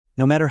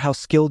No matter how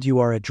skilled you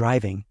are at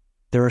driving,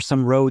 there are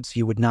some roads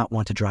you would not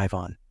want to drive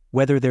on.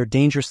 Whether they're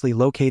dangerously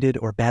located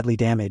or badly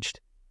damaged,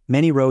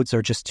 many roads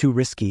are just too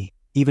risky,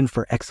 even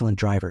for excellent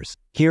drivers.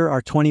 Here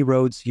are 20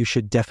 roads you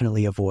should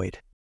definitely avoid.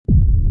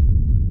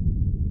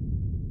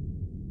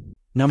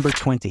 Number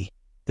 20.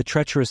 The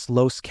treacherous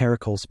Los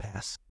Caracoles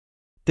Pass.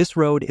 This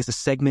road is a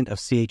segment of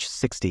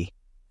CH-60,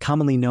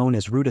 commonly known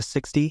as Ruta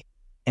 60,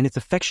 and it's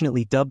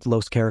affectionately dubbed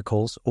Los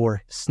Caracoles,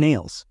 or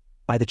snails,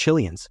 by the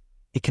Chileans.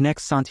 It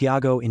connects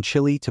Santiago in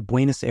Chile to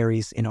Buenos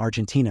Aires in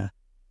Argentina,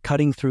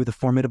 cutting through the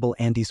formidable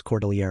Andes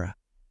Cordillera.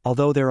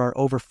 Although there are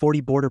over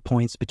 40 border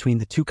points between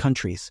the two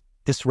countries,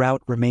 this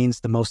route remains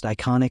the most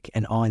iconic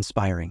and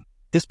awe-inspiring.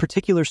 This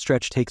particular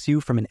stretch takes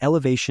you from an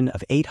elevation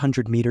of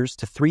 800 meters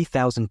to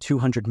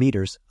 3,200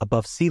 meters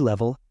above sea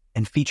level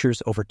and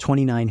features over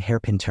 29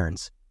 hairpin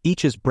turns,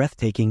 each as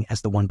breathtaking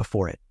as the one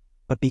before it.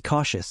 But be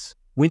cautious.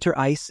 Winter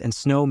ice and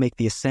snow make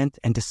the ascent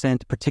and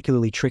descent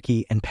particularly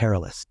tricky and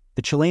perilous.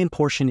 The Chilean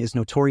portion is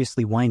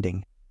notoriously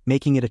winding,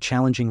 making it a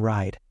challenging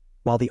ride,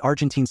 while the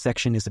Argentine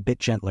section is a bit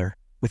gentler,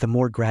 with a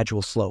more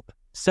gradual slope.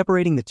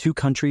 Separating the two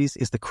countries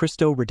is the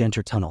Cristo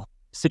Redentor Tunnel,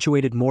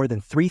 situated more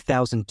than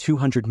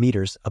 3,200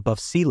 meters above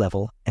sea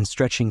level and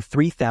stretching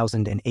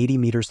 3,080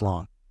 meters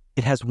long.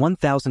 It has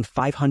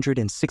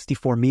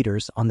 1,564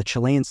 meters on the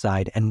Chilean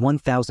side and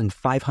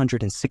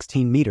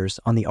 1,516 meters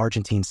on the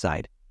Argentine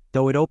side.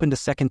 Though it opened a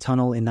second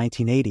tunnel in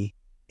 1980,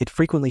 it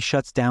frequently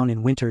shuts down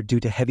in winter due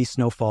to heavy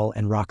snowfall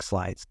and rock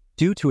slides.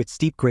 Due to its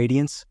steep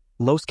gradients,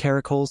 Los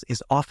Caracoles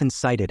is often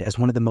cited as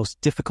one of the most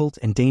difficult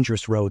and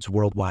dangerous roads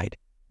worldwide.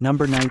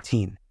 Number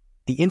 19.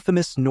 The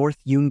infamous North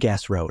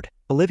Yungas Road,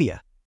 Bolivia.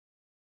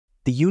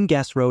 The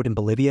Yungas Road in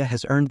Bolivia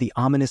has earned the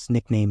ominous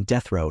nickname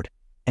Death Road,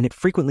 and it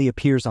frequently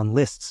appears on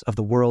lists of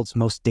the world's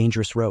most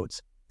dangerous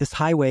roads. This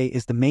highway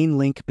is the main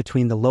link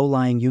between the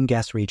low-lying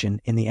Yungas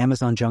region in the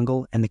Amazon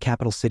jungle and the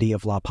capital city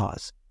of La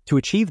Paz. To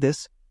achieve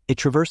this, it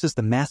traverses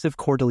the massive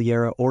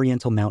Cordillera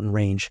Oriental mountain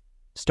range,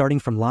 starting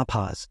from La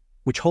Paz,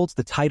 which holds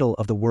the title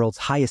of the world's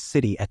highest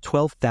city at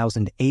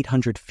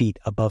 12,800 feet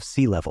above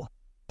sea level.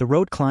 The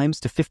road climbs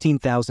to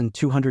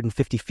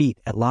 15,250 feet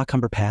at La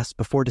Cumbre Pass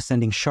before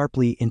descending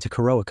sharply into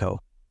Coroico,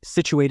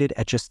 situated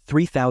at just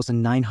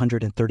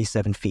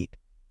 3,937 feet.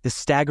 This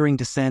staggering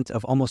descent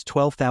of almost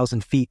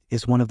 12,000 feet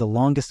is one of the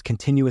longest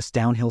continuous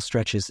downhill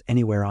stretches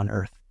anywhere on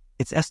Earth.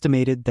 It's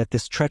estimated that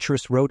this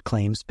treacherous road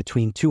claims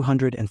between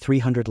 200 and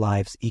 300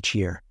 lives each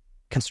year.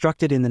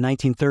 Constructed in the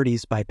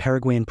 1930s by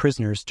Paraguayan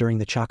prisoners during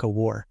the Chaco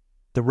War,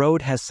 the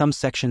road has some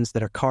sections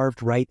that are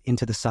carved right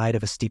into the side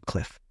of a steep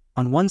cliff.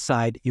 On one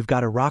side, you've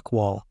got a rock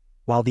wall,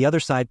 while the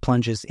other side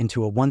plunges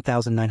into a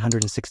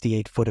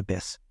 1,968-foot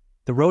abyss.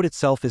 The road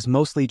itself is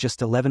mostly just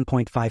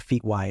 11.5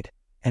 feet wide,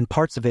 and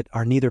parts of it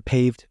are neither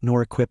paved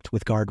nor equipped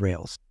with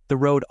guardrails. The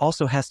road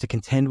also has to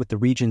contend with the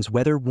region's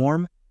weather.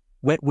 Warm,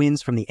 wet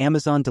winds from the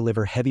Amazon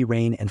deliver heavy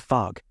rain and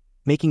fog,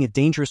 making a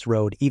dangerous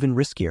road even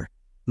riskier.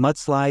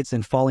 Mudslides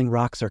and falling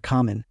rocks are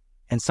common,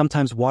 and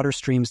sometimes water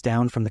streams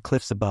down from the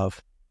cliffs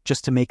above,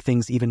 just to make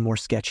things even more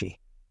sketchy.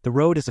 The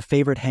road is a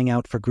favorite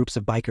hangout for groups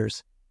of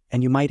bikers,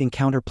 and you might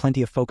encounter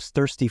plenty of folks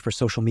thirsty for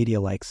social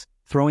media likes,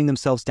 throwing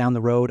themselves down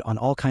the road on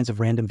all kinds of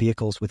random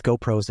vehicles with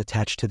GoPros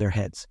attached to their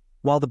heads.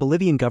 While the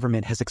Bolivian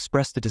government has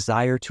expressed a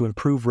desire to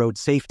improve road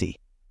safety,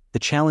 the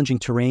challenging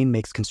terrain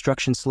makes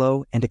construction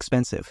slow and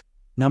expensive.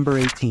 Number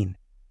 18.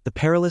 The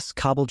perilous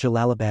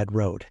Kabul-Jalalabad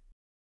Road.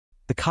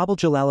 The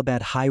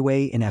Kabul-Jalalabad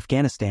Highway in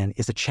Afghanistan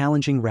is a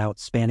challenging route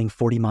spanning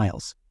 40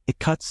 miles. It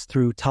cuts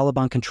through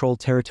Taliban-controlled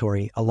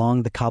territory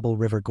along the Kabul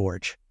River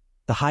Gorge.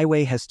 The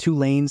highway has 2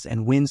 lanes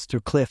and winds through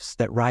cliffs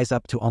that rise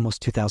up to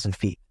almost 2,000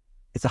 feet.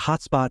 It's a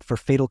hotspot for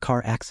fatal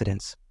car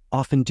accidents,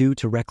 often due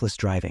to reckless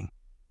driving.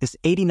 This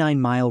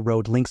 89-mile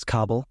road links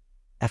Kabul,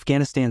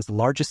 Afghanistan's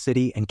largest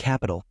city and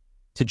capital,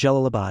 to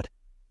Jalalabad,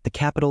 the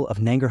capital of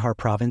Nangarhar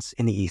province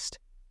in the east.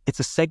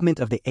 It's a segment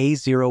of the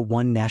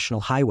A01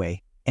 National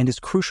Highway and is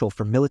crucial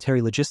for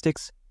military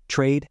logistics,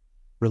 trade,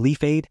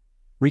 relief aid,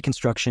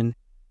 reconstruction,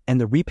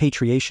 and the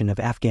repatriation of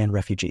Afghan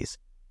refugees.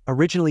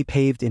 Originally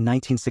paved in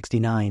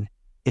 1969,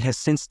 it has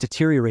since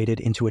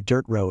deteriorated into a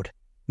dirt road,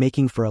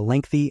 making for a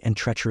lengthy and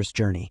treacherous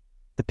journey.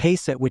 The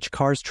pace at which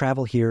cars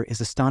travel here is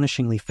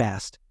astonishingly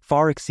fast,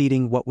 far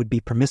exceeding what would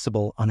be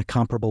permissible on a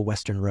comparable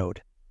Western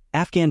road.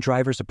 Afghan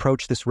drivers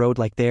approach this road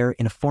like they're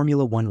in a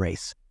Formula One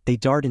race. They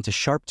dart into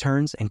sharp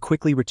turns and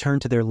quickly return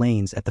to their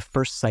lanes at the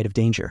first sight of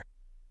danger,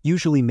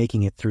 usually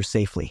making it through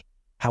safely.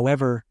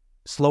 However,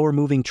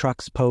 slower-moving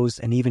trucks pose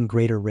an even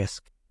greater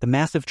risk. The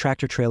massive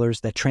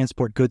tractor-trailers that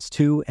transport goods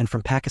to and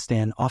from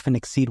Pakistan often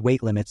exceed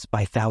weight limits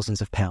by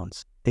thousands of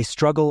pounds. They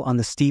struggle on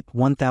the steep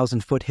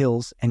 1,000-foot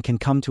hills and can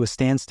come to a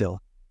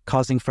standstill,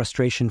 causing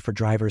frustration for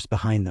drivers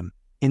behind them.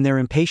 In their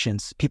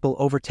impatience, people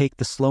overtake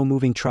the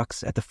slow-moving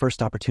trucks at the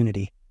first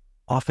opportunity,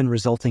 often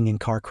resulting in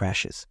car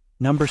crashes.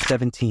 Number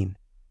 17.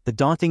 The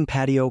daunting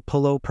Patio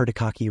Pulo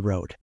Pertokaki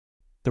Road.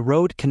 The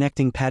road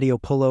connecting Patio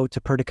Pulo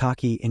to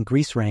Pertokaki in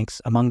Greece ranks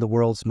among the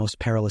world's most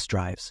perilous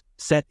drives.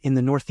 Set in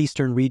the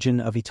northeastern region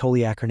of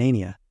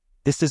Aetolia-Acarnania,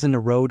 this isn't a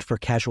road for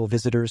casual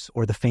visitors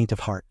or the faint of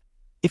heart.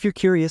 If you're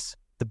curious,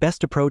 the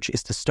best approach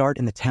is to start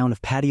in the town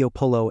of Patio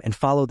Polo and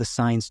follow the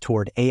signs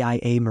toward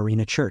AIA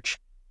Marina Church,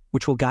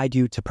 which will guide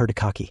you to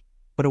Pertakaki.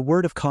 But a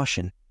word of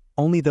caution,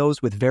 only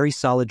those with very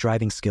solid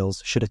driving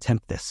skills should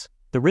attempt this.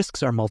 The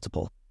risks are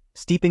multiple: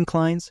 steep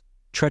inclines,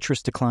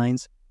 treacherous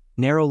declines,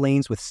 narrow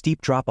lanes with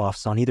steep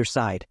drop-offs on either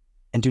side,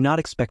 and do not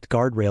expect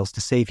guardrails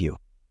to save you.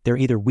 They're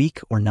either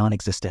weak or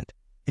non-existent.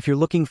 If you're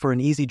looking for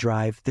an easy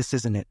drive, this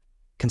isn't it.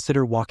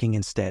 Consider walking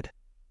instead.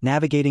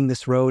 Navigating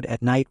this road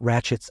at night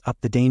ratchets up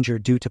the danger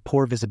due to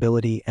poor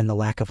visibility and the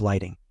lack of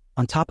lighting.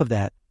 On top of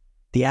that,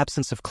 the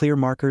absence of clear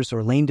markers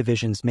or lane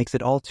divisions makes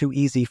it all too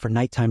easy for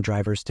nighttime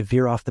drivers to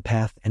veer off the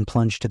path and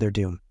plunge to their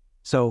doom.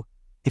 So,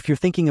 if you're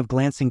thinking of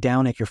glancing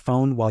down at your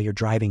phone while you're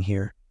driving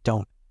here,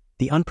 don't.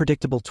 The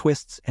unpredictable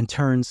twists and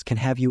turns can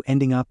have you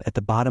ending up at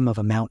the bottom of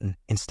a mountain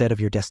instead of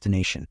your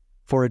destination.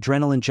 For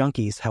adrenaline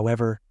junkies,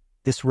 however,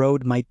 this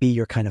road might be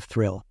your kind of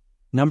thrill.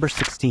 Number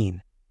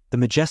 16. The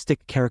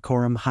majestic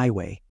Karakoram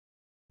Highway.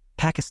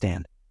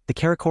 Pakistan. The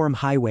Karakoram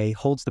Highway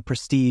holds the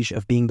prestige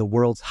of being the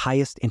world's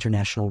highest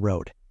international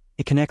road.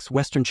 It connects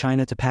western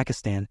China to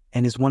Pakistan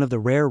and is one of the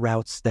rare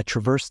routes that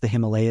traverse the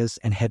Himalayas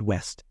and head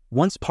west.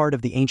 Once part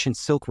of the ancient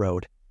Silk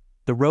Road,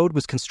 the road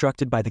was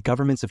constructed by the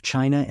governments of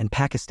China and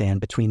Pakistan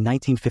between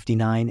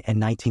 1959 and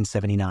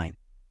 1979.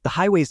 The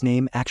highway's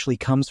name actually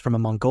comes from a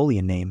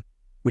Mongolian name,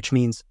 which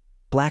means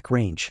Black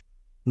Range.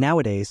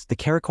 Nowadays, the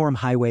Karakoram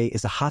Highway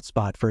is a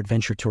hotspot for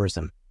adventure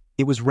tourism.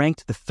 It was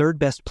ranked the third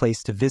best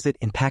place to visit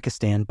in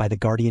Pakistan by the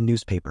Guardian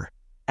newspaper.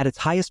 At its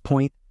highest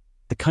point,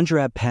 the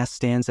Kunjarab Pass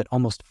stands at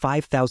almost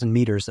 5,000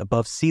 meters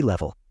above sea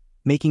level,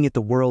 making it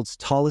the world's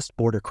tallest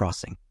border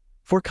crossing.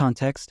 For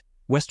context,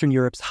 Western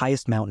Europe's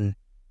highest mountain,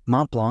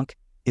 Mont Blanc,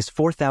 is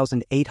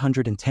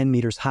 4,810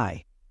 meters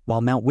high, while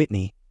Mount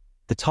Whitney,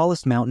 the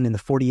tallest mountain in the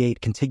 48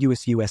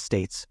 contiguous U.S.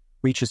 states,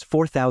 reaches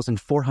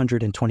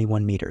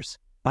 4,421 meters.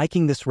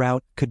 Biking this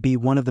route could be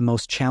one of the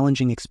most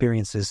challenging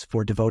experiences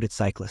for devoted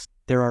cyclists.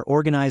 There are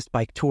organized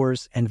bike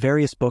tours and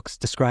various books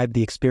describe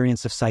the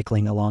experience of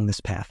cycling along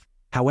this path.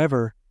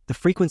 However, the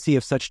frequency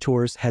of such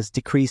tours has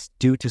decreased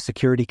due to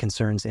security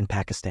concerns in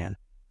Pakistan.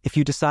 If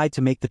you decide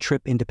to make the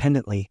trip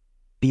independently,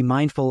 be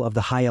mindful of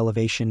the high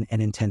elevation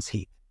and intense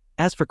heat.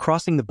 As for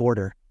crossing the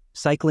border,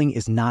 cycling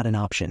is not an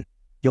option.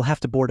 You'll have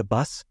to board a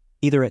bus,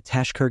 either at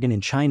Tashkurgan in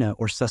China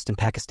or Sust in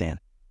Pakistan.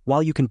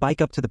 While you can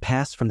bike up to the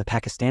pass from the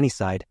Pakistani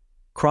side,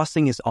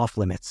 crossing is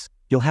off-limits.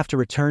 You'll have to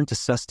return to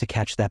Sust to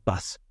catch that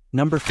bus.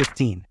 Number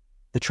 15.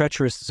 The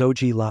treacherous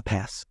Zoji La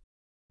Pass.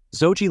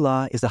 Zoji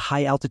La is a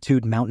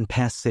high-altitude mountain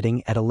pass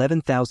sitting at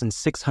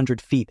 11,600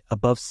 feet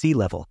above sea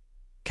level,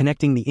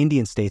 connecting the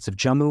Indian states of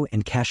Jammu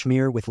and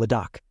Kashmir with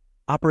Ladakh.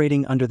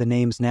 Operating under the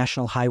names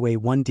National Highway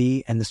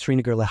 1D and the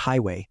Srinagar Leh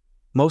Highway,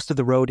 most of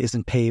the road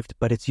isn't paved,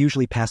 but it's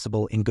usually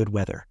passable in good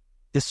weather.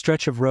 This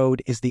stretch of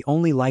road is the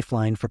only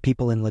lifeline for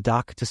people in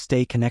Ladakh to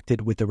stay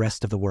connected with the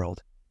rest of the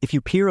world. If you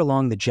peer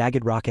along the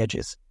jagged rock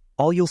edges,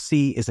 all you'll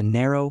see is a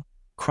narrow,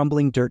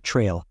 crumbling dirt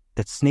trail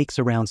that snakes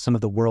around some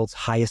of the world's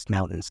highest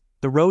mountains.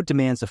 The road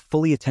demands a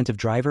fully attentive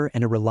driver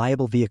and a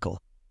reliable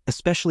vehicle,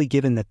 especially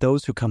given that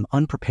those who come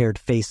unprepared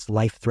face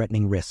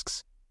life-threatening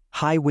risks.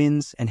 High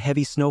winds and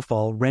heavy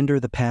snowfall render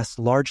the pass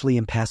largely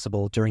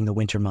impassable during the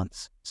winter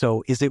months.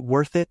 So, is it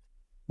worth it?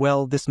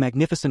 Well, this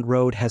magnificent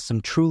road has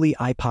some truly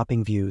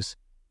eye-popping views,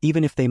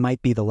 even if they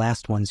might be the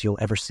last ones you'll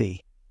ever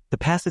see. The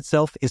pass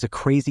itself is a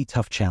crazy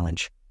tough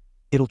challenge.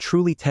 It'll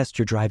truly test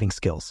your driving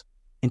skills.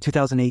 In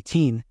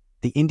 2018,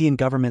 the Indian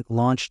government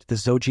launched the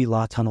Zoji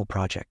La Tunnel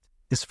project.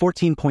 This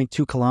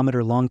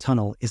 14.2-kilometer long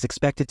tunnel is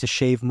expected to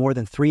shave more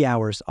than 3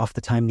 hours off the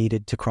time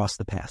needed to cross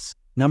the pass.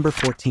 Number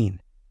 14.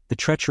 The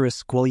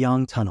treacherous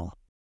Guoyang Tunnel.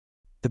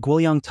 The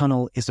Guoyang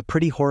Tunnel is a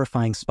pretty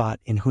horrifying spot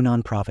in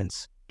Hunan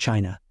Province,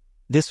 China.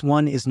 This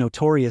one is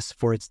notorious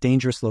for its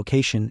dangerous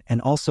location and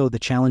also the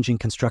challenging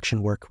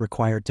construction work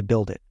required to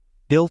build it.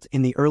 Built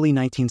in the early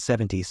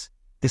 1970s,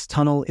 this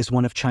tunnel is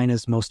one of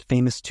China's most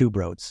famous tube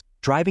roads.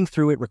 Driving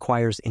through it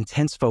requires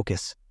intense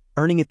focus,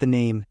 earning it the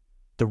name,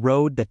 the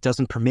road that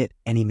doesn't permit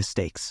any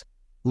mistakes.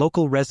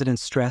 Local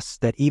residents stress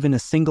that even a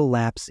single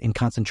lapse in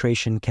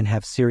concentration can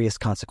have serious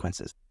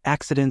consequences.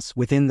 Accidents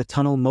within the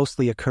tunnel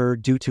mostly occur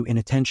due to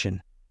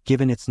inattention,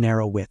 given its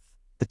narrow width.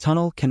 The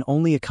tunnel can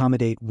only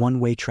accommodate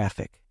one-way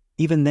traffic.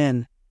 Even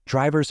then,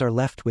 drivers are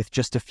left with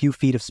just a few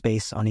feet of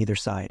space on either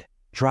side.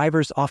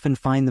 Drivers often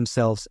find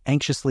themselves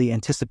anxiously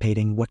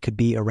anticipating what could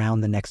be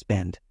around the next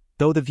bend.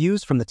 Though the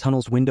views from the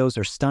tunnel's windows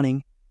are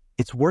stunning,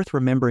 it's worth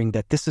remembering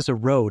that this is a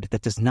road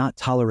that does not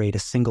tolerate a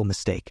single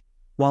mistake.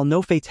 While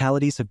no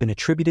fatalities have been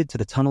attributed to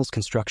the tunnel's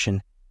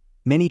construction,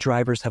 many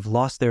drivers have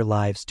lost their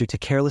lives due to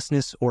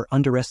carelessness or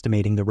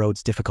underestimating the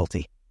road's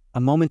difficulty.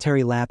 A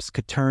momentary lapse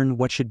could turn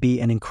what should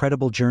be an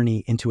incredible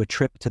journey into a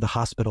trip to the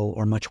hospital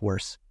or much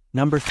worse.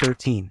 Number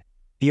 13.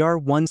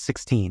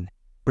 BR-116,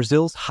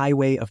 Brazil's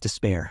Highway of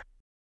Despair.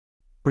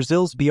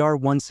 Brazil's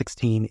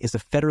BR-116 is a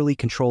federally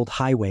controlled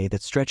highway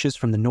that stretches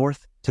from the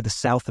north to the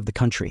south of the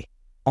country,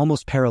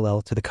 almost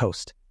parallel to the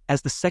coast.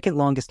 As the second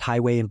longest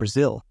highway in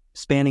Brazil,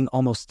 spanning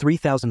almost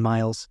 3,000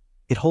 miles,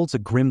 it holds a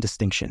grim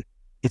distinction.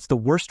 It's the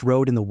worst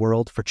road in the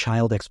world for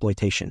child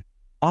exploitation.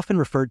 Often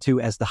referred to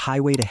as the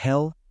highway to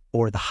hell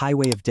or the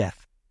highway of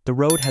death, the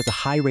road has a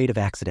high rate of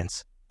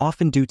accidents,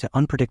 often due to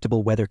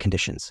unpredictable weather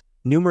conditions.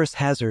 Numerous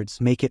hazards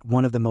make it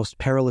one of the most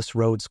perilous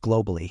roads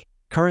globally.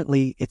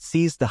 Currently, it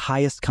sees the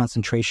highest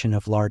concentration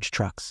of large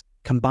trucks.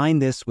 Combine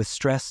this with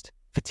stressed,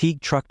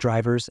 fatigued truck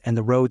drivers and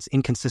the road's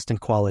inconsistent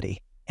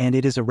quality, and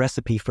it is a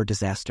recipe for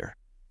disaster.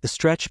 The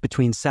stretch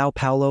between São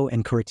Paulo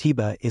and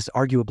Curitiba is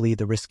arguably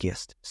the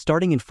riskiest.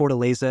 Starting in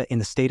Fortaleza in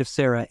the state of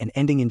Ceará and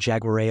ending in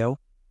Jaguareiro,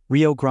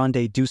 Rio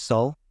Grande do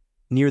Sul,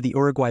 near the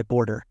Uruguay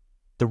border,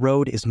 the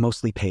road is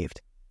mostly paved.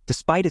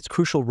 Despite its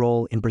crucial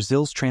role in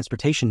Brazil's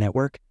transportation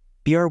network,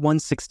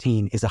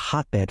 BR-116 is a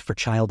hotbed for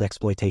child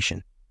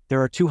exploitation.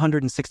 There are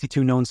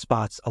 262 known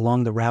spots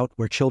along the route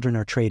where children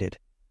are traded,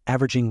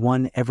 averaging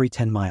one every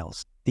 10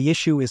 miles. The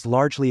issue is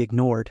largely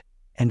ignored,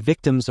 and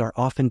victims are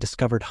often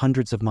discovered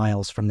hundreds of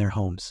miles from their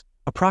homes.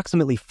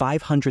 Approximately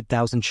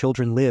 500,000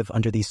 children live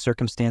under these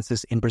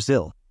circumstances in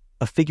Brazil,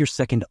 a figure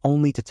second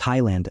only to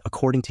Thailand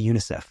according to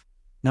UNICEF.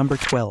 Number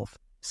 12.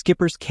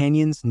 Skipper's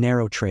Canyon's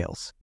narrow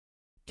trails.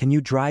 Can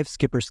you drive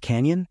Skipper's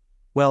Canyon?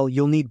 Well,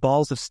 you'll need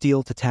balls of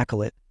steel to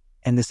tackle it,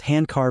 and this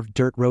hand-carved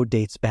dirt road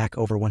dates back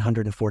over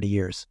 140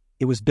 years.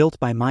 It was built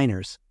by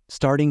miners,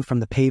 starting from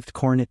the paved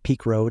Coronet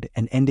Peak Road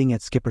and ending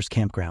at Skipper's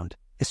Campground.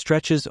 It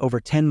stretches over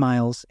 10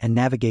 miles and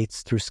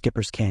navigates through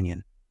Skipper's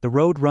Canyon. The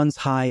road runs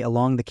high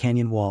along the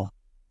canyon wall,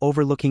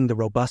 overlooking the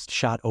robust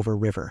Shotover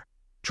River.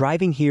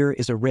 Driving here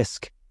is a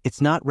risk.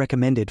 It's not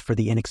recommended for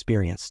the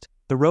inexperienced.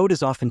 The road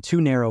is often too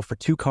narrow for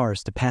two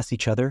cars to pass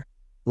each other,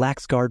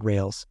 lacks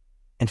guardrails,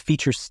 and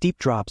features steep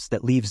drops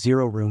that leave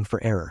zero room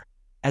for error.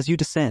 As you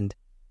descend,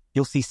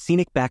 you'll see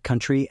scenic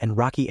backcountry and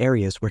rocky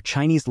areas where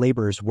Chinese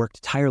laborers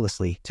worked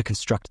tirelessly to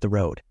construct the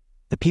road.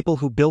 The people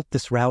who built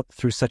this route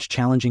through such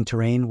challenging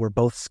terrain were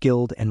both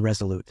skilled and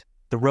resolute.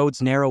 The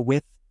road's narrow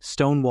width,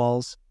 stone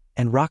walls,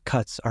 and rock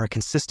cuts are a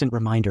consistent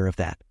reminder of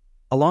that.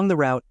 Along the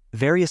route,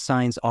 various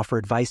signs offer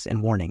advice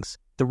and warnings.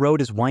 The road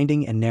is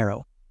winding and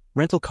narrow.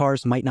 Rental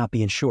cars might not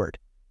be insured.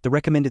 The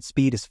recommended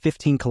speed is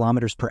 15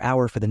 kilometers per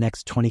hour for the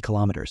next 20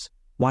 kilometers.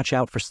 Watch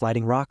out for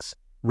sliding rocks,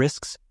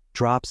 risks,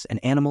 drops, and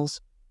animals,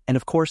 and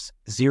of course,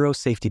 zero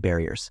safety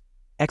barriers.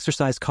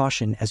 Exercise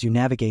caution as you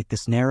navigate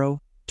this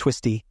narrow,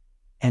 twisty,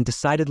 and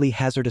decidedly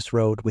hazardous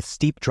road with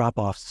steep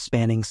drop-offs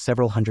spanning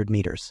several hundred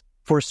meters.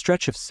 For a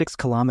stretch of 6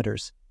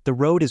 kilometers, the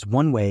road is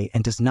one-way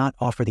and does not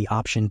offer the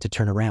option to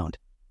turn around.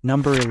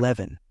 Number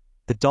 11.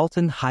 The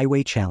Dalton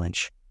Highway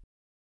Challenge.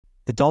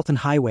 The Dalton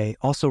Highway,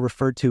 also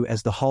referred to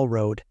as the Haul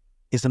Road,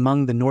 is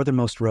among the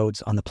northernmost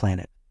roads on the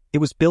planet. It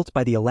was built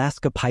by the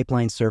Alaska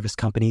Pipeline Service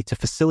Company to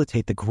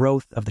facilitate the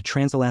growth of the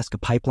Trans-Alaska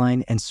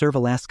Pipeline and serve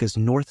Alaska's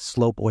North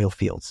Slope oil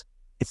fields.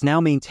 It's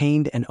now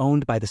maintained and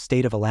owned by the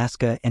state of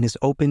Alaska and is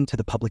open to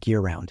the public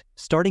year-round.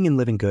 Starting in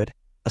Living Good,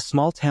 a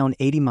small town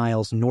 80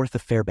 miles north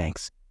of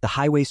Fairbanks, the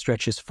highway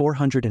stretches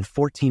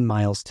 414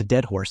 miles to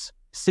Deadhorse,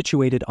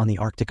 situated on the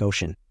Arctic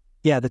Ocean.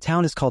 Yeah, the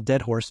town is called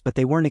Deadhorse, but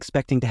they weren't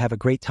expecting to have a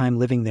great time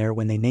living there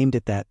when they named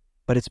it that,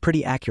 but it's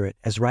pretty accurate,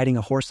 as riding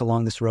a horse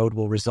along this road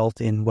will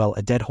result in, well,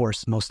 a dead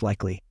horse most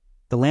likely.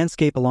 The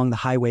landscape along the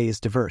highway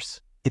is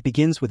diverse. It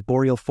begins with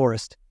boreal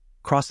forest,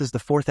 crosses the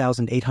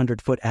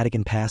 4,800-foot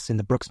Adigan Pass in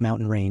the Brooks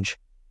Mountain Range,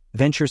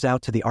 ventures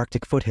out to the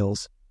Arctic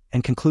foothills,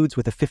 and concludes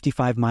with a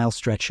 55-mile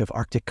stretch of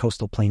Arctic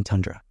coastal plain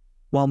tundra.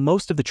 While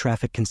most of the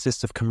traffic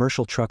consists of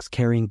commercial trucks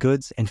carrying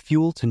goods and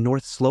fuel to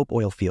North Slope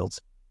oil fields,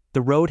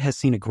 the road has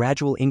seen a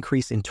gradual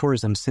increase in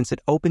tourism since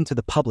it opened to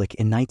the public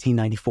in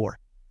 1994.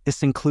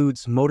 This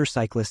includes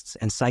motorcyclists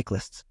and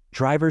cyclists.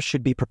 Drivers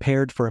should be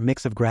prepared for a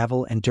mix of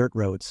gravel and dirt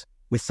roads,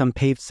 with some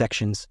paved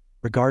sections,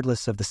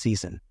 regardless of the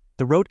season.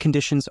 The road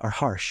conditions are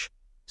harsh,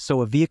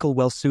 so a vehicle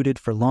well-suited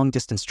for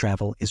long-distance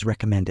travel is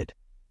recommended.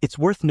 It's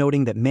worth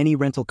noting that many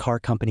rental car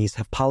companies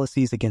have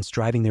policies against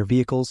driving their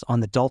vehicles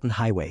on the Dalton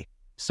Highway,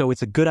 so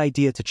it's a good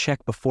idea to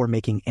check before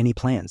making any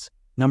plans.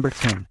 Number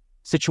 10.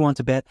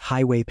 Sichuan-Tibet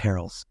Highway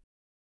Perils.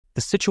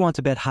 The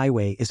Sichuan-Tibet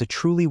Highway is a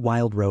truly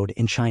wild road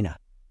in China.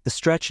 The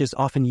stretch is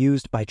often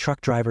used by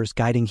truck drivers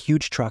guiding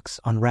huge trucks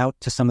en route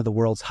to some of the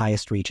world's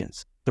highest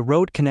regions. The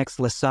road connects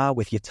Lhasa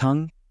with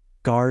Yatung,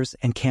 Gars,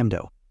 and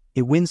Kamdo.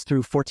 It winds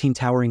through 14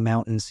 towering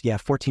mountains,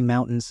 14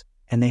 mountains,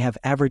 and they have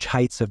average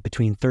heights of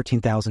between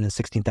 13,000 and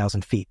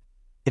 16,000 feet.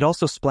 It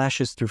also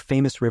splashes through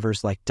famous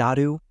rivers like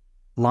Dadu,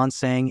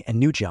 Lansang,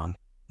 and Nujiang,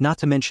 not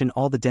to mention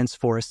all the dense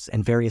forests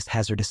and various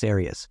hazardous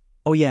areas.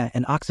 Oh yeah,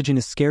 and oxygen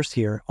is scarce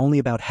here, only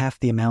about half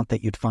the amount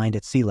that you'd find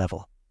at sea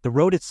level. The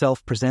road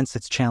itself presents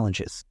its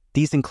challenges.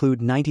 These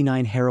include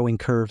 99 harrowing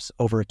curves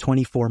over a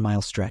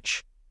 24-mile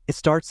stretch. It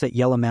starts at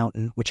Yellow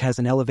Mountain, which has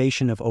an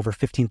elevation of over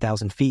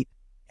 15,000 feet,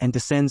 and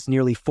descends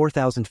nearly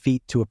 4,000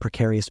 feet to a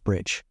precarious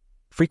bridge.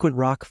 Frequent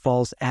rock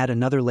falls add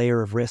another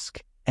layer of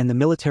risk, and the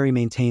military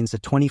maintains a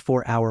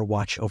 24-hour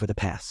watch over the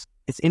pass.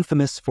 It's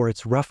infamous for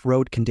its rough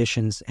road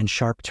conditions and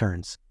sharp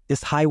turns.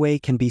 This highway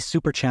can be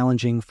super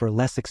challenging for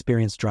less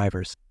experienced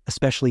drivers,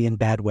 especially in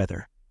bad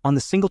weather. On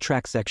the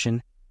single-track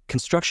section,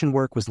 construction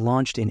work was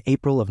launched in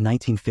April of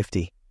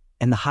 1950,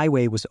 and the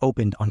highway was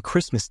opened on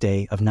Christmas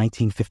Day of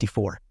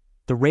 1954.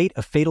 The rate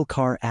of fatal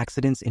car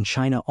accidents in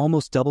China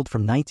almost doubled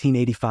from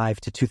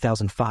 1985 to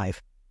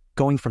 2005,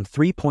 going from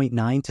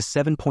 3.9 to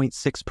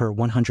 7.6 per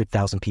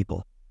 100,000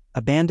 people.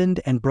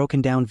 Abandoned and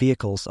broken down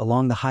vehicles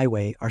along the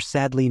highway are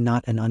sadly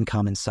not an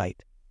uncommon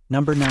sight.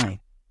 Number 9.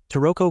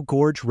 Torrential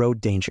Gorge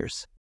Road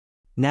Dangers.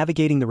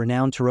 Navigating the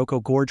renowned Torrential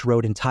Gorge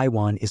Road in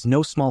Taiwan is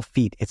no small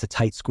feat. It's a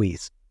tight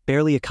squeeze,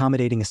 barely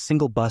accommodating a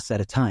single bus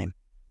at a time,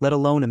 let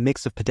alone a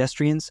mix of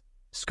pedestrians,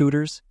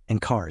 scooters,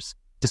 and cars.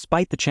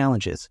 Despite the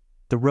challenges,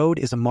 the road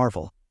is a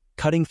marvel,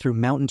 cutting through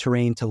mountain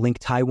terrain to link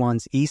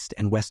Taiwan's east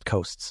and west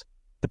coasts.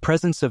 The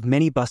presence of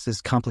many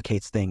buses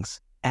complicates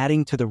things,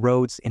 adding to the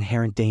road's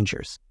inherent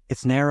dangers.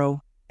 It's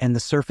narrow, and the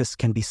surface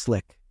can be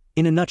slick.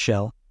 In a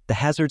nutshell, the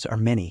hazards are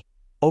many: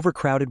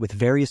 overcrowded with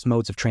various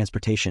modes of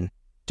transportation,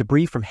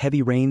 debris from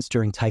heavy rains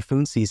during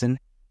typhoon season,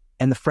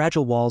 and the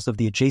fragile walls of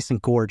the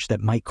adjacent gorge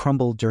that might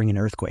crumble during an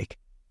earthquake.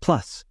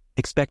 Plus,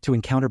 expect to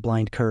encounter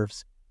blind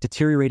curves,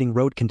 deteriorating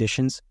road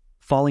conditions,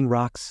 falling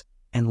rocks,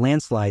 and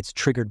landslides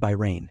triggered by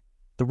rain.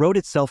 The road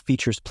itself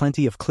features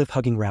plenty of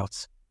cliff-hugging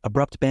routes,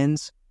 abrupt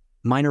bends,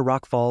 minor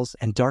rockfalls,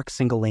 and dark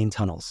single-lane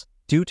tunnels.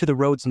 Due to the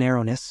road's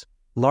narrowness,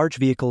 large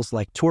vehicles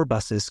like tour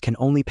buses can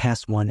only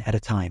pass one at a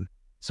time.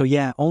 So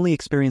yeah, only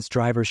experienced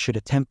drivers should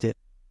attempt it,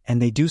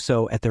 and they do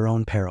so at their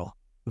own peril.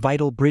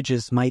 Vital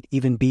bridges might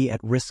even be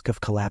at risk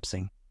of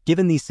collapsing.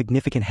 Given these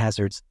significant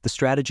hazards, the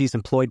strategies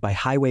employed by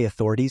highway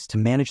authorities to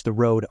manage the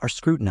road are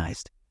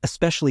scrutinized,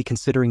 especially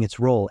considering its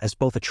role as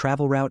both a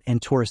travel route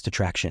and tourist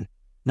attraction.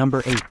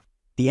 Number 8.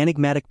 The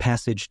enigmatic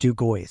Passage du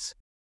Gois.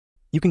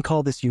 You can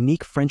call this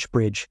unique French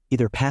bridge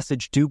either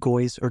Passage du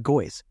Gois or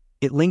Gois.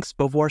 It links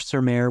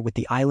Beauvoir-sur-Mer with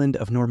the island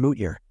of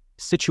Noirmoutier,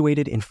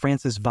 situated in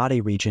France's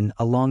Vendée region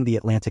along the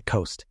Atlantic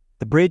coast.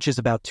 The bridge is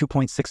about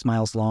 2.6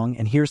 miles long,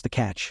 and here's the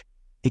catch.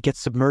 It gets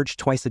submerged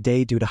twice a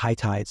day due to high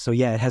tides, so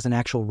yeah, it has an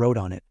actual road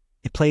on it.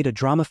 It played a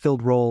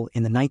drama-filled role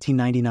in the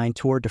 1999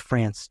 Tour de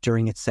France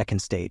during its second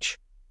stage.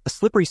 A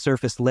slippery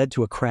surface led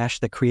to a crash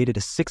that created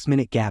a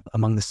 6-minute gap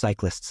among the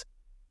cyclists,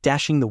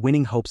 dashing the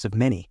winning hopes of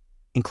many,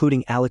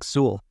 including Alex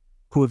Zülle,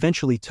 who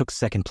eventually took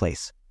second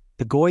place.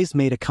 The Gois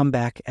made a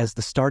comeback as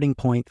the starting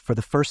point for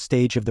the first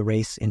stage of the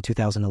race in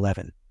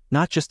 2011.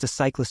 Not just a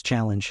cyclist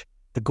challenge,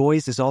 the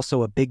Gois is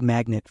also a big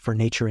magnet for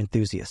nature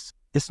enthusiasts.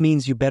 This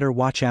means you better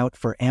watch out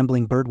for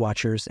ambling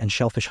birdwatchers and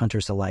shellfish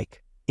hunters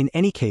alike. In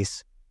any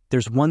case,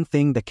 there's one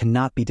thing that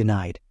cannot be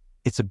denied.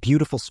 It's a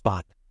beautiful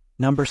spot.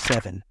 Number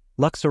 7.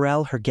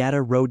 Luxoral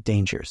Hurghada Road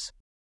Dangers.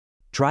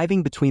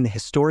 Driving between the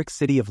historic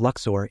city of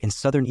Luxor in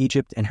southern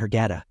Egypt and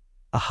Hurghada,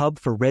 a hub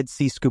for Red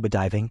Sea scuba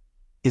diving,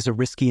 is a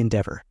risky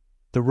endeavor.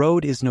 The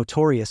road is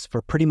notorious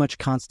for pretty much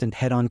constant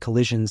head-on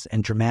collisions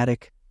and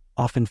dramatic,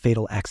 often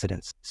fatal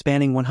accidents.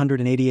 Spanning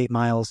 188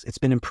 miles, it's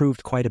been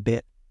improved quite a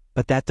bit,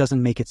 but that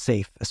doesn't make it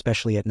safe,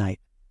 especially at night.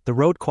 The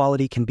road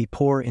quality can be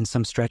poor in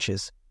some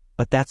stretches,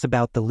 but that's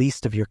about the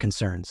least of your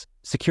concerns.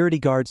 Security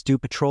guards do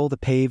patrol the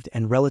paved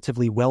and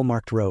relatively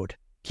well-marked road,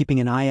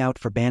 keeping an eye out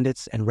for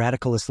bandits and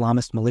radical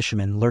Islamist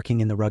militiamen lurking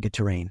in the rugged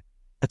terrain.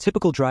 A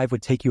typical drive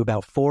would take you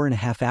about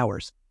 4.5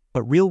 hours,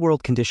 but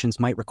real-world conditions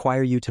might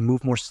require you to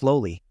move more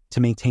slowly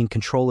to maintain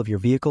control of your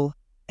vehicle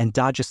and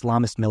dodge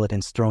Islamist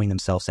militants throwing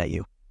themselves at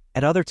you.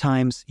 At other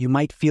times, you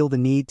might feel the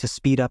need to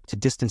speed up to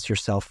distance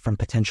yourself from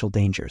potential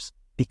dangers.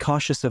 Be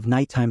cautious of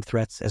nighttime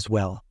threats as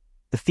well.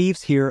 The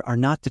thieves here are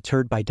not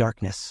deterred by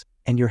darkness,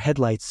 and your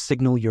headlights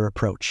signal your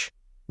approach.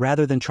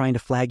 Rather than trying to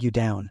flag you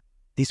down,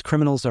 these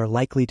criminals are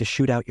likely to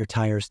shoot out your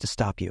tires to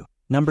stop you.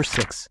 Number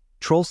 6.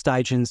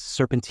 Trollstigen's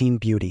Serpentine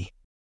Beauty.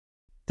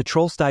 The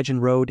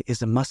Trollstigen Road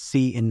is a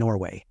must-see in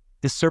Norway.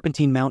 This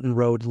serpentine mountain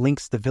road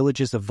links the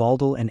villages of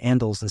Valdal and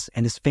Andalsnes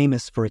and is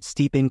famous for its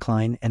steep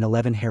incline and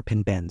 11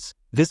 hairpin bends.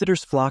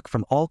 Visitors flock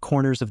from all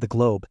corners of the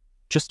globe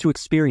just to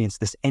experience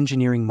this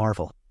engineering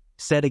marvel,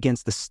 set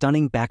against the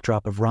stunning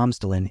backdrop of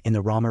Romsdalen in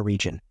the Rama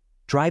region.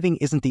 Driving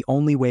isn't the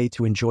only way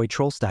to enjoy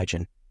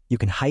Trollstigen. You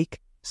can hike,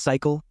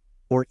 cycle,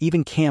 or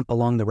even camp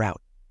along the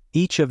route.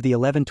 Each of the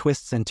 11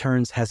 twists and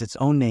turns has its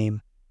own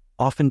name,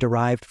 often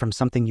derived from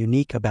something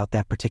unique about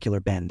that particular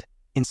bend.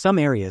 In some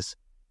areas,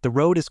 the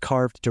road is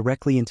carved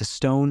directly into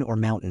stone or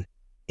mountain,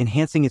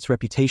 enhancing its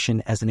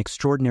reputation as an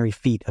extraordinary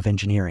feat of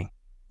engineering.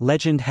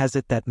 Legend has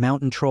it that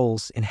mountain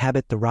trolls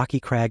inhabit the rocky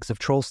crags of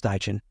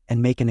Trollstigen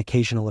and make an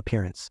occasional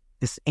appearance.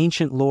 This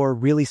ancient lore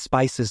really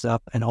spices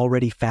up an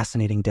already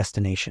fascinating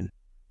destination.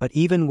 But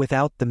even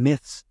without the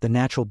myths, the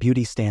natural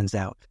beauty stands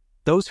out.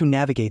 Those who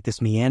navigate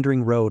this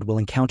meandering road will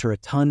encounter a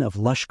ton of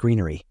lush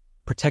greenery,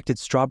 protected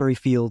strawberry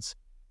fields,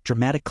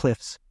 dramatic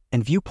cliffs,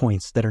 and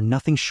viewpoints that are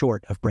nothing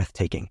short of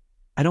breathtaking.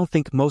 I don't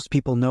think most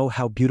people know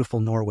how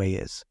beautiful Norway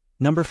is.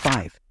 Number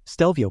 5.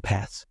 Stelvio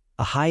Pass,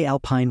 a high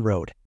alpine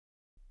road.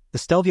 The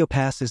Stelvio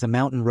Pass is a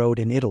mountain road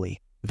in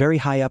Italy, very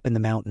high up in the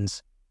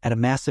mountains, at a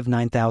massive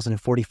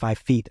 9,045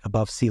 feet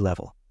above sea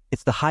level.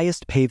 It's the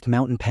highest paved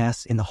mountain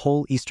pass in the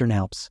whole Eastern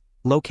Alps,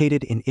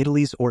 located in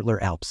Italy's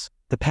Ortler Alps.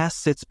 The pass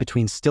sits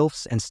between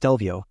Stilfs and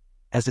Stelvio,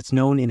 as it's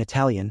known in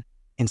Italian,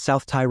 in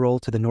South Tyrol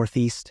to the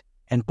northeast,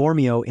 and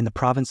Bormio in the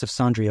province of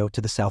Sondrio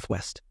to the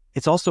southwest.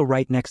 It's also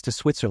right next to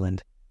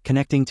Switzerland,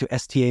 connecting to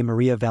Sta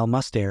Maria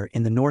Valmuster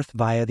in the north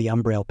via the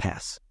Umbrail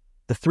Pass.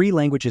 The Three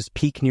Languages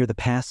Peak near the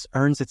pass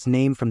earns its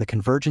name from the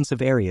convergence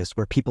of areas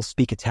where people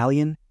speak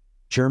Italian,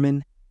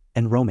 German,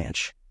 and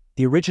Romansh.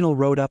 The original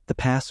road up the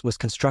pass was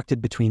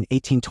constructed between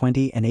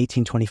 1820 and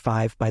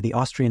 1825 by the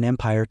Austrian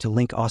Empire to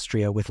link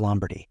Austria with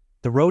Lombardy.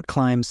 The road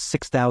climbs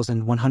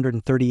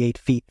 6,138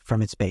 feet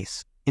from its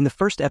base. In the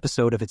first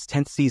episode of its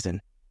 10th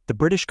season, the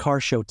British car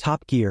show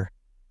Top Gear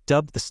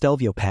dubbed the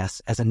Stelvio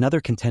Pass as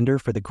another contender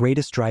for the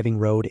greatest driving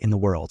road in the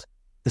world.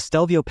 The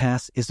Stelvio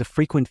Pass is a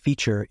frequent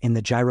feature in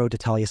the Giro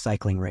d'Italia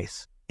cycling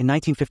race. In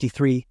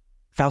 1953,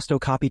 Fausto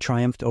Coppi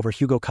triumphed over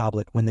Hugo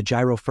Coblet when the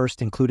Giro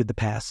first included the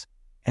pass,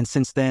 and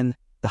since then,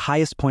 the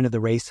highest point of the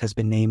race has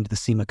been named the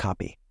Cima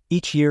Coppi.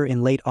 Each year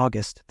in late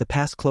August, the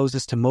pass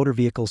closes to motor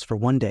vehicles for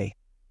one day,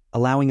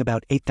 allowing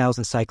about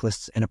 8,000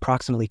 cyclists and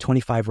approximately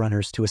 25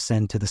 runners to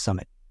ascend to the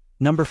summit.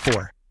 Number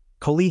 4.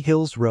 Collie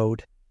Hills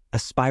Road, a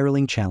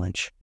spiraling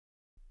challenge.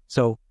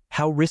 So,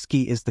 how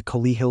risky is the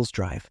Collie Hills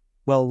drive?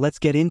 Well, let's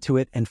get into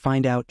it and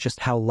find out just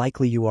how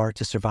likely you are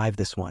to survive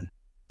this one.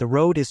 The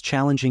road is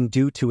challenging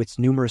due to its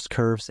numerous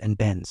curves and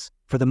bends.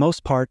 For the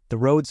most part, the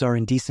roads are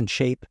in decent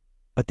shape,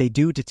 but they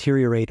do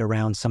deteriorate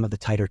around some of the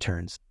tighter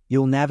turns.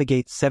 You'll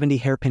navigate 70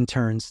 hairpin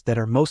turns that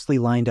are mostly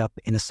lined up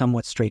in a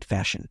somewhat straight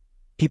fashion.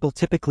 People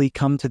typically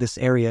come to this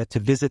area to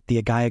visit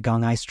the Agaya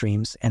Gongai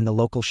streams and the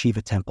local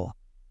Shiva temple.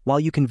 While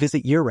you can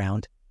visit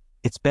year-round,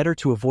 it's better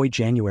to avoid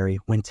January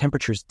when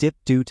temperatures dip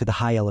due to the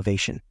high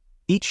elevation.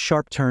 Each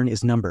sharp turn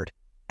is numbered,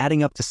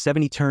 adding up to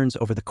 70 turns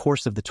over the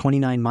course of the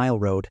 29-mile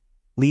road,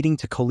 leading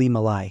to Collie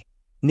Malai,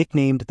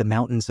 nicknamed the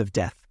Mountains of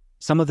Death.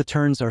 Some of the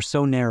turns are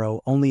so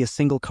narrow only a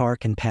single car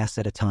can pass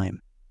at a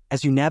time.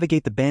 As you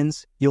navigate the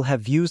bends, you'll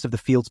have views of the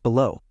fields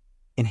below,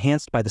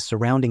 enhanced by the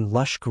surrounding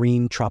lush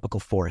green tropical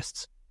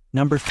forests.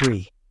 Number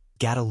 3.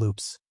 Gata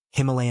Loops,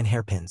 Himalayan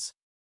hairpins.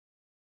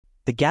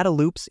 The Gata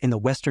Loops in the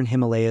western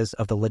Himalayas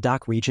of the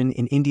Ladakh region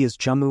in India's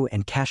Jammu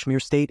and Kashmir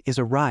state is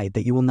a ride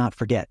that you will not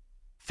forget.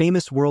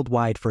 Famous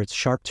worldwide for its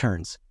sharp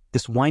turns,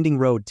 this winding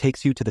road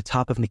takes you to the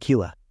top of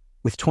Nakila,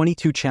 with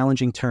 22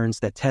 challenging turns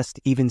that test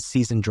even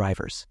seasoned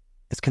drivers.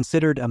 It's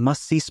considered a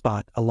must-see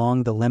spot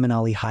along the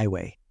Lemanali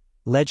Highway.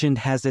 Legend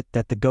has it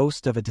that the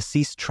ghost of a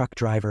deceased truck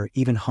driver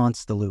even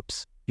haunts the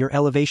loops. Your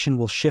elevation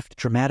will shift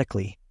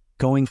dramatically,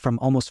 going from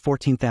almost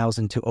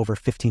 14,000 to over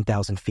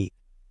 15,000 feet.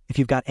 If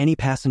you've got any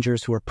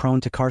passengers who are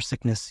prone to car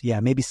sickness,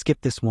 maybe skip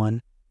this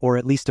one, or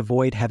at least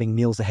avoid having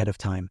meals ahead of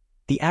time.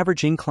 The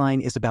average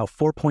incline is about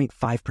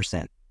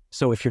 4.5%,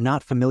 so if you're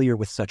not familiar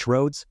with such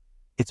roads,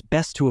 it's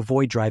best to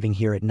avoid driving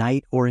here at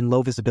night or in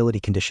low visibility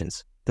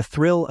conditions. The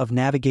thrill of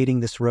navigating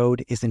this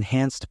road is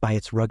enhanced by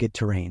its rugged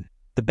terrain.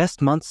 The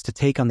best months to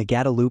take on the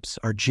Gata Loops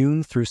are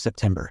June through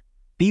September.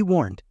 Be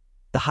warned,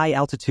 the high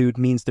altitude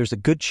means there's a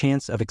good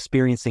chance of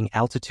experiencing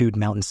altitude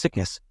mountain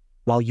sickness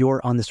while you're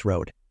on this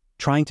road.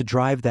 Trying to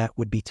drive that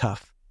would be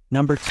tough.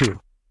 Number 2.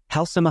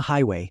 Halsema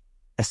Highway,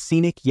 a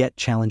scenic yet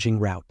challenging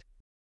route.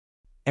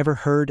 Ever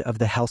heard of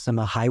the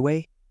Halsema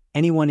Highway?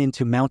 Anyone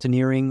into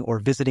mountaineering or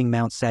visiting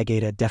Mount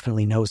Sagada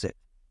definitely knows it.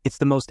 It's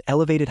the most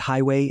elevated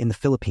highway in the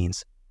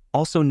Philippines,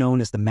 also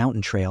known as the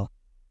Mountain Trail,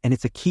 and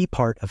it's a key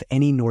part of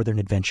any northern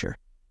adventure.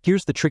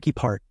 Here's the tricky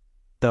part,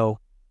 though.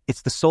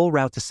 It's the sole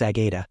route to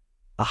Sagada,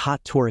 a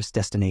hot tourist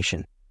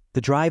destination.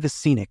 The drive is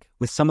scenic,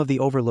 with some of the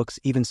overlooks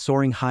even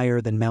soaring higher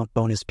than Mount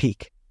Bona's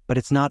peak, but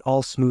it's not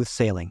all smooth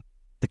sailing.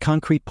 The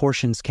concrete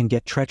portions can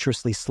get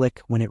treacherously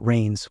slick when it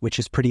rains, which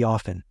is pretty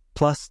often.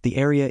 Plus, the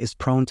area is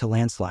prone to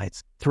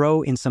landslides.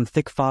 Throw in some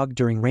thick fog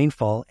during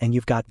rainfall and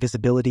you've got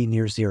visibility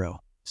near zero.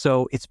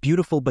 So, it's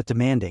beautiful but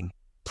demanding.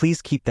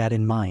 Please keep that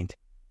in mind.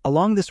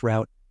 Along this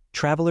route,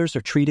 travelers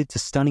are treated to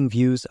stunning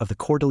views of the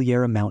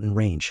Cordillera mountain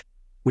range,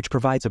 which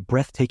provides a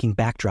breathtaking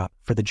backdrop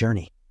for the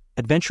journey.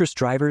 Adventurous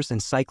drivers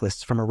and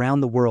cyclists from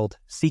around the world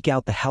seek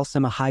out the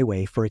Halsema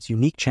Highway for its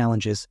unique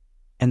challenges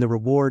and the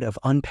reward of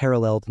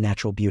unparalleled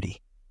natural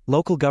beauty.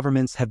 Local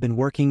governments have been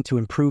working to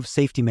improve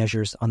safety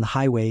measures on the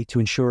highway to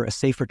ensure a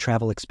safer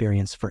travel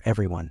experience for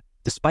everyone.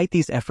 Despite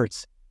these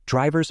efforts,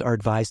 drivers are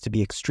advised to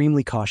be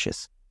extremely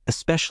cautious,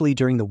 especially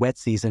during the wet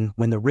season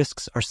when the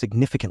risks are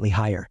significantly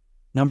higher.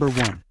 Number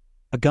 1.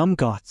 Agum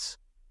Ghats,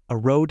 a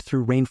road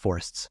through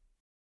rainforests.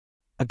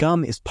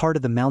 Agum is part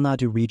of the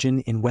Malnadu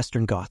region in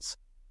Western Ghats,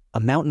 a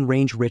mountain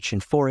range rich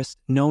in forest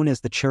known as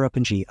the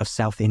Cherrapunji of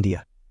South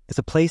India. It's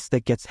a place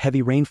that gets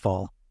heavy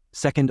rainfall,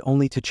 second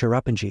only to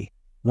Cherrapunji,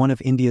 one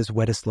of India's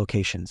wettest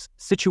locations.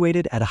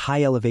 Situated at a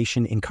high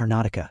elevation in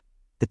Karnataka,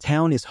 the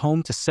town is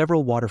home to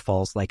several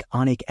waterfalls like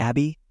Anak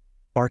Abbey,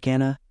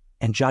 Barkana,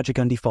 and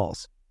Jajagundi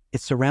Falls.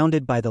 It's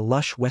surrounded by the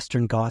lush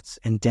Western Ghats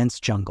and dense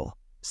jungle.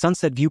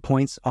 Sunset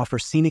viewpoints offer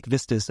scenic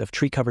vistas of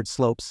tree-covered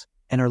slopes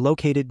and are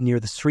located near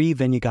the Sri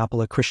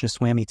Venugopala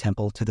Krishnaswamy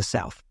temple to the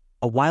south.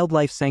 A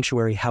wildlife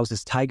sanctuary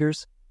houses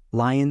tigers,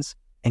 lions,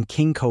 and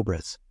king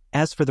cobras.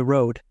 As for the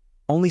road,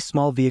 only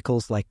small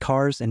vehicles like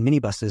cars and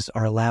minibuses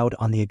are allowed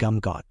on the Agum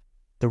Ghat.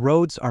 The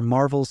roads are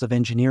marvels of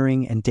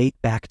engineering and date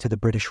back to the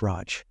British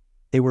Raj.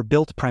 They were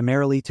built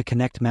primarily to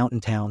connect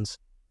mountain towns,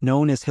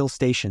 known as hill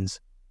stations,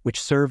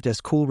 which served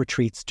as cool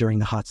retreats during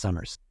the hot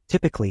summers.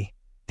 Typically,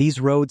 these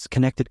roads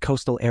connected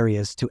coastal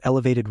areas to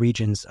elevated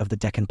regions of the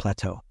Deccan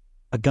Plateau.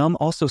 Agum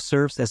also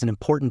serves as an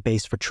important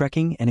base for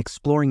trekking and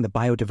exploring the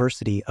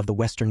biodiversity of the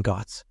Western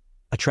Ghats,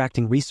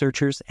 attracting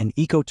researchers and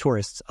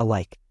eco-tourists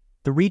alike.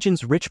 The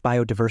region's rich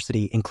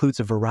biodiversity includes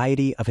a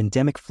variety of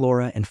endemic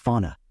flora and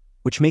fauna,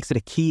 which makes it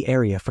a key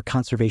area for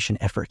conservation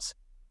efforts.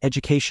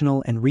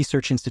 Educational and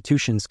research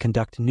institutions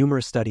conduct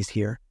numerous studies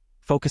here,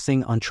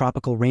 focusing on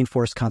tropical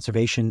rainforest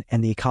conservation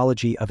and the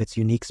ecology of its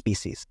unique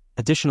species.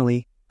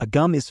 Additionally,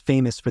 Agum is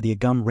famous for the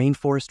Agum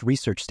Rainforest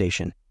Research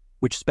Station,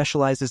 which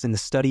specializes in the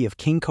study of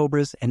king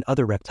cobras and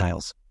other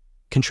reptiles,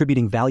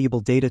 contributing valuable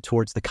data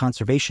towards the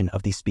conservation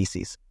of these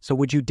species. So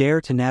would you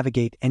dare to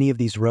navigate any of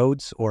these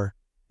roads, or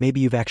maybe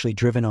you've actually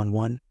driven on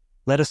one?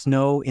 Let us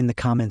know in the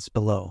comments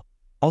below.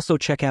 Also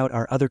check out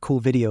our other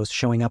cool videos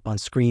showing up on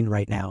screen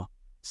right now.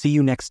 See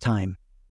you next time.